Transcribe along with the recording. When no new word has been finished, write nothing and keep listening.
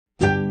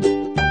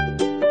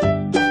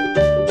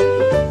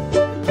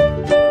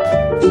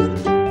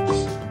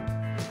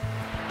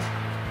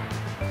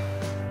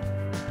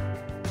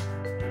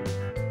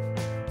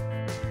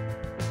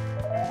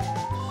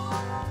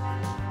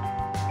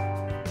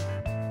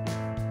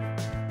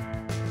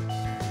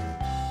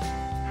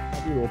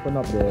We open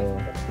up the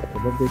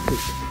birthday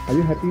cake. Are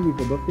you happy with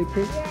the birthday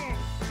cake? Yes.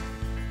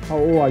 How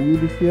old are you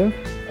this year?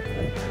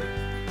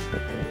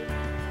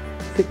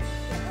 6.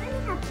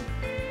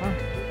 Ah,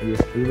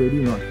 yes. Are you ready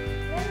or not?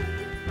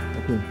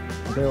 Okay.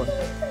 I'll tell you what.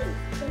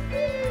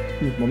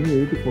 Please, mommy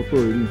already took photo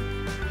already.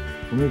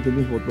 Mommy is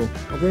taking photo.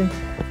 Okay?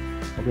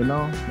 Okay,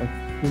 now let's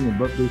sing a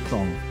birthday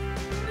song.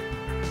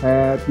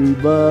 Happy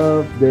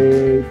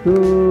birthday to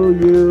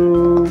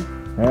you.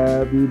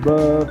 Happy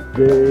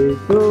birthday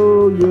to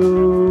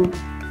you.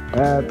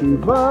 Happy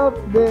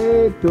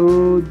birthday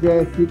to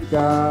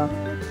Jessica.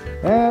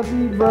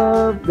 Happy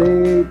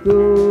birthday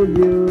to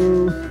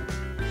you.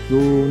 祝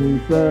你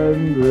生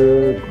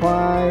日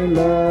快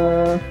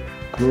乐，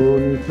祝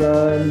你生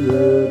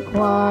日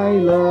快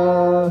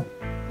乐，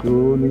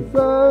祝你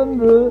生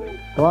日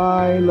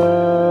快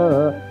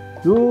乐，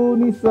祝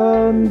你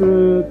生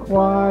日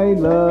快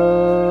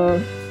乐。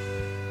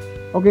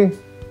Okay,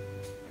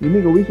 you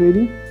make a wish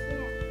already?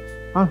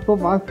 Ah, so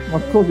fast.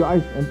 Must close your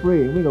eyes and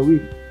pray. Make a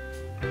wish.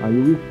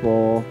 You wish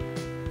for.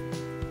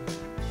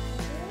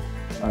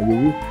 You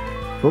wish.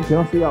 Don't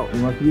cannot say out.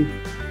 You must wish.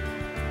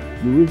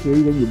 You wish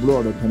already, then you blow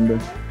out the candle.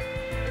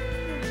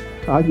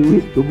 You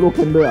wish to blow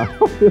candle.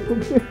 Okay,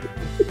 okay.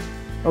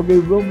 Okay,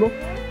 blow.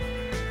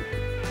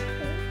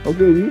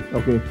 Okay, ready?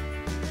 Okay.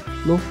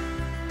 Blow.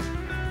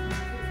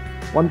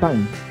 One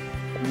time.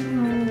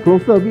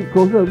 Closer a bit.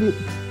 Closer a bit.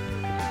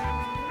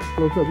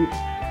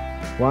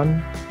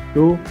 1,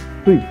 2,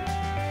 3.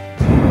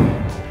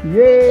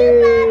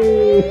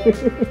 Yay!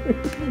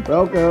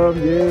 Welcome.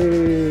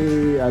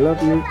 Yay! I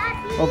love you.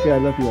 Okay, I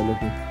love you.